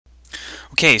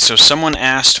Okay, so someone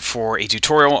asked for a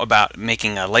tutorial about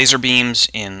making laser beams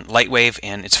in Lightwave,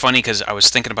 and it's funny because I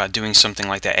was thinking about doing something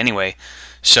like that anyway.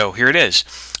 So here it is.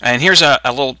 And here's a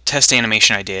little test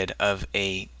animation I did of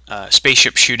a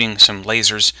spaceship shooting some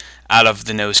lasers out of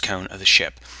the nose cone of the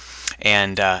ship.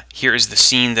 And here is the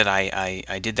scene that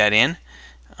I did that in.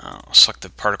 I'll select the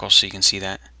particle so you can see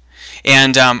that.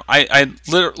 And I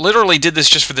literally did this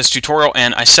just for this tutorial,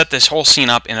 and I set this whole scene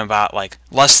up in about like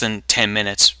less than 10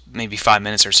 minutes, maybe 5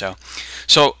 minutes or so.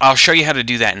 So I'll show you how to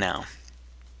do that now.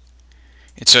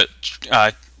 It's a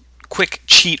quick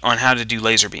cheat on how to do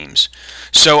laser beams.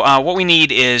 So what we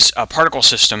need is a particle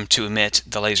system to emit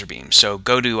the laser beam. So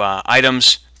go to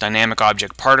Items, Dynamic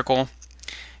Object Particle,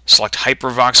 select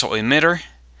Hypervoxel Emitter,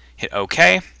 hit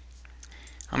OK.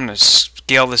 I'm going to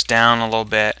scale this down a little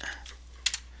bit.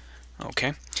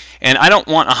 Okay, and I don't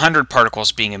want 100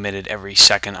 particles being emitted every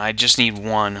second. I just need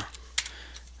one.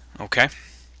 Okay,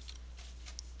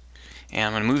 and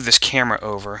I'm going to move this camera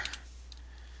over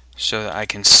so that I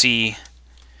can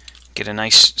get a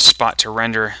nice spot to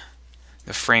render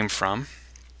the frame from.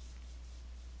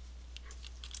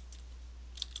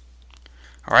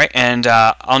 Alright, and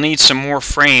I'll need some more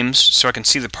frames so I can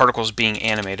see the particles being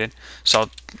animated. So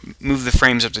I'll move the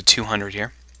frames up to 200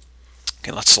 here.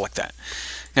 Okay, let's select that.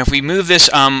 Now if we move this,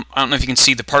 I don't know if you can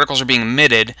see the particles are being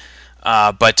emitted,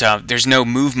 but there's no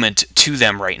movement to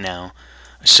them right now.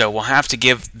 So we'll have to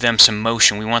give them some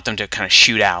motion. We want them to kind of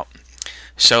shoot out.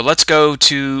 So let's go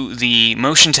to the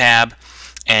Motion tab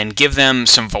and give them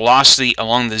some velocity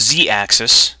along the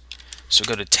z-axis. So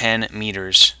go to 10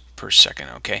 meters per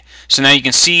second. Okay. So now you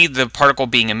can see the particle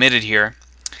being emitted here,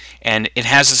 and it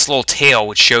has this little tail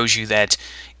which shows you that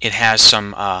it has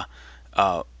some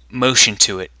motion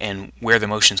to it and where the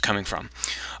motion is coming from.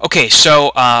 Okay,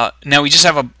 so now we just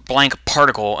have a blank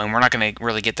particle, and we're not going to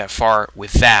really get that far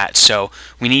with that, so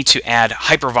we need to add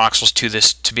hypervoxels to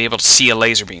this to be able to see a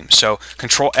laser beam. So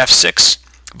Control F6,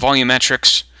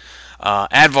 Volumetrics,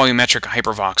 add volumetric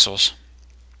hypervoxels,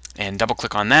 and double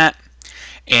click on that,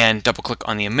 and double click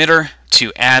on the emitter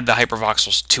to add the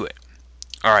hypervoxels to it.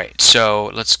 Alright,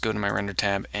 so let's go to my render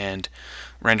tab and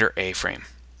render a frame.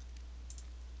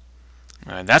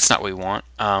 That's not what we want.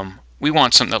 We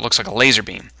want something that looks like a laser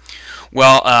beam.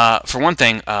 Well, for one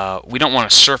thing, we don't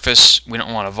want a surface, we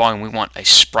don't want a volume, we want a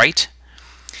sprite,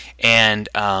 and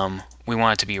we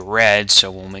want it to be red, so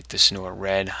we'll make this into a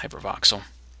red hypervoxel.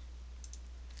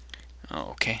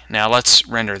 Okay, now let's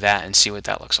render that and see what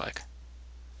that looks like.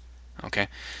 Okay,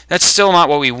 that's still not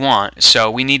what we want, so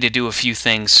we need to do a few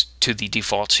things to the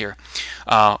defaults here.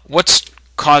 What's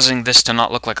causing this to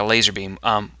not look like a laser beam?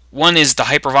 One is the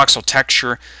hypervoxel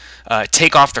texture.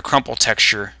 Take off the crumple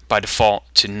texture by default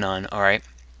to none. All right.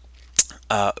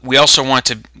 We also want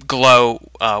to glow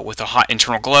with a hot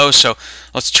internal glow, so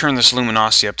let's turn this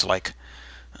luminosity up to like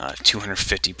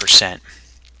 250%.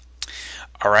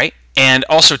 All right. And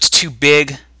also it's too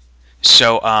big,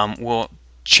 so we'll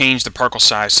change the particle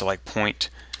size to like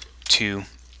 0.2.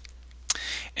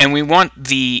 And we want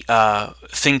the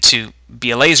thing to be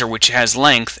a laser which has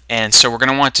length, and so we're going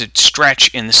to want to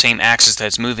stretch in the same axis that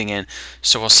it's moving in.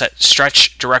 So we'll set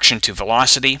stretch direction to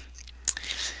velocity,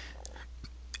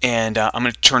 and I'm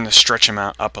going to turn the stretch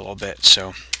amount up a little bit,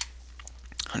 so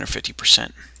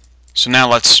 150%. So now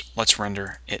let's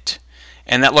render it,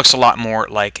 and that looks a lot more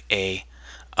like a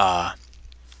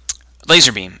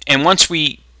laser beam. And once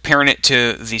we parent it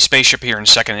to the spaceship here in a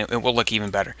second, it will look even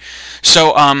better.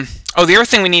 So oh, the other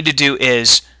thing we need to do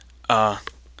is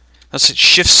let's hit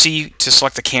Shift C to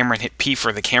select the camera and hit P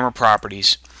for the camera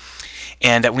properties,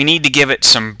 and we need to give it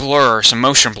some blur, some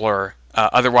motion blur,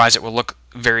 otherwise it will look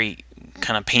very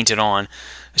kind of painted on.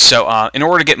 So in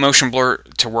order to get motion blur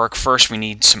to work, first we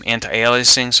need some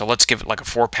anti-aliasing, so let's give it like a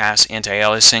 4-pass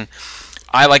anti-aliasing.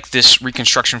 I like this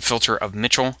reconstruction filter of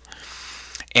Mitchell,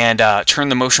 and turn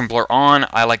the motion blur on.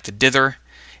 I like the dither,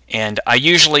 and I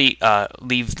usually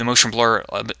leave the motion blur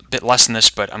a bit less than this,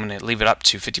 but I'm going to leave it up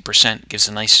to 50%. Gives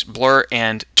a nice blur.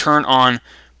 And turn on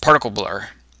particle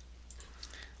blur.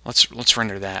 Let's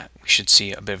render that. We should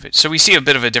see a bit of it. So we see a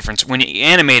bit of a difference. When you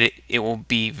animate it, it will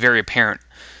be very apparent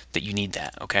that you need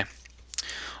that. Okay.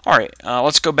 All right.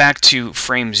 Let's go back to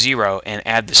frame 0 and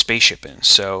add the spaceship in.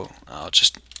 So I'll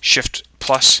just Shift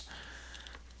plus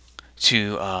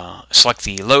to select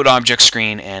the load object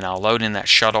screen, and I'll load in that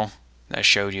shuttle that I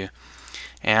showed you,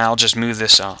 and I'll just move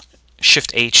this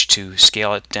Shift H to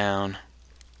scale it down,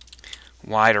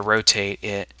 Y to rotate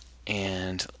it,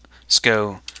 and let's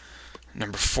go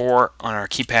number 4 on our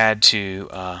keypad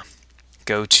to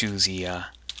go to the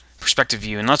perspective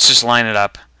view, and let's just line it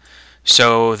up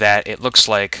so that it looks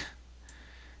like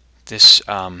this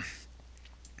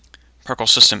Particle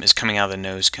system is coming out of the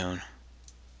nose cone.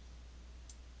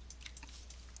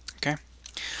 Okay.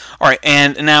 All right,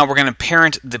 and now we're going to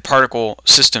parent the particle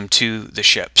system to the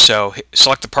ship. So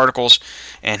select the particles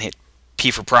and hit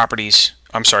P for properties.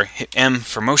 I'm sorry, hit M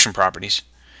for motion properties.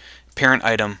 Parent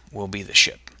item will be the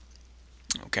ship.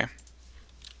 Okay.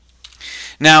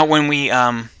 Now when we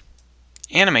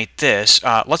animate this,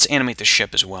 let's animate the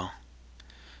ship as well.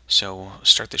 So we'll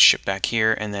start the ship back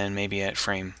here, and then maybe at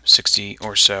frame 60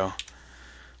 or so,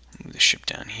 move the ship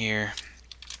down here,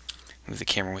 move the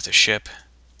camera with the ship,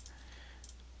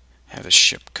 have the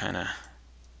ship kind of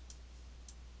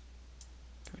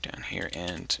go down here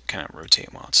and kind of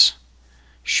rotate while it's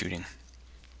shooting.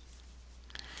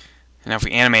 And now if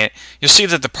we animate it, you'll see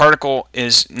that the particle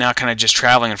is now kind of just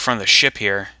traveling in front of the ship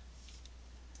here.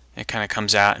 It kind of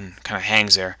comes out and kind of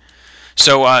hangs there.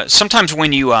 So sometimes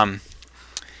when you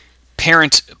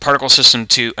parent particle system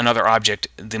to another object,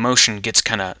 the motion gets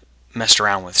kind of messed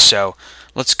around with. So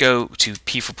let's go to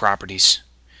P for properties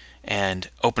and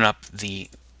open up the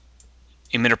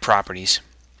emitter properties.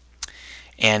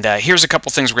 And here's a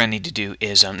couple things we're going to need to do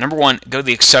is, number one, go to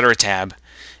the etc. tab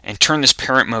and turn this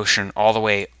parent motion all the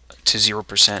way to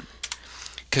 0%.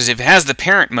 Because if it has the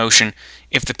parent motion,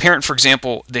 if the parent, for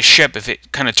example, the ship, if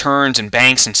it kind of turns and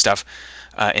banks and stuff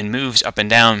and moves up and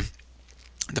down,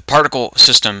 the particle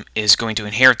system is going to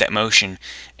inherit that motion,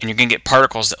 and you're going to get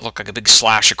particles that look like a big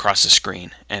slash across the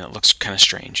screen, and it looks kind of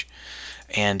strange.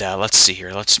 And let's see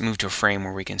here. Let's move to a frame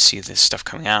where we can see this stuff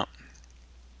coming out.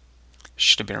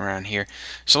 Should have been around here.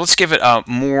 So let's give it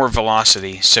more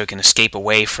velocity so it can escape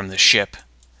away from the ship.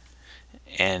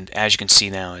 And as you can see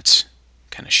now, it's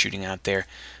kind of shooting out there.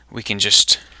 We can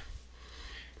just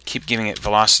keep giving it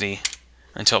velocity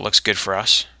until it looks good for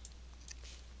us.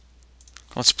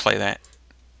 Let's play that.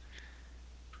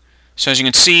 So as you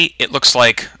can see, it looks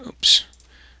like, oops,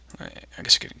 I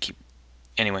guess I could keep,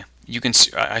 anyway, you can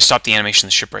see, I stopped the animation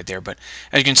of the ship right there, but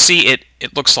as you can see,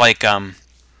 it looks like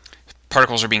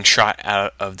particles are being shot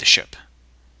out of the ship.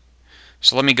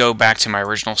 So let me go back to my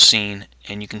original scene,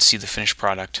 and you can see the finished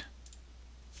product.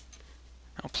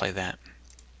 I'll play that.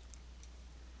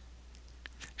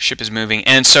 Ship is moving,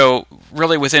 and so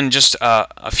really within just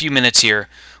a few minutes here,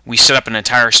 we set up an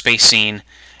entire space scene,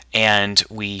 and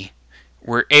we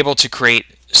were able to create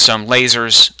some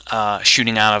lasers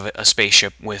shooting out of a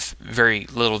spaceship with very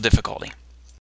little difficulty.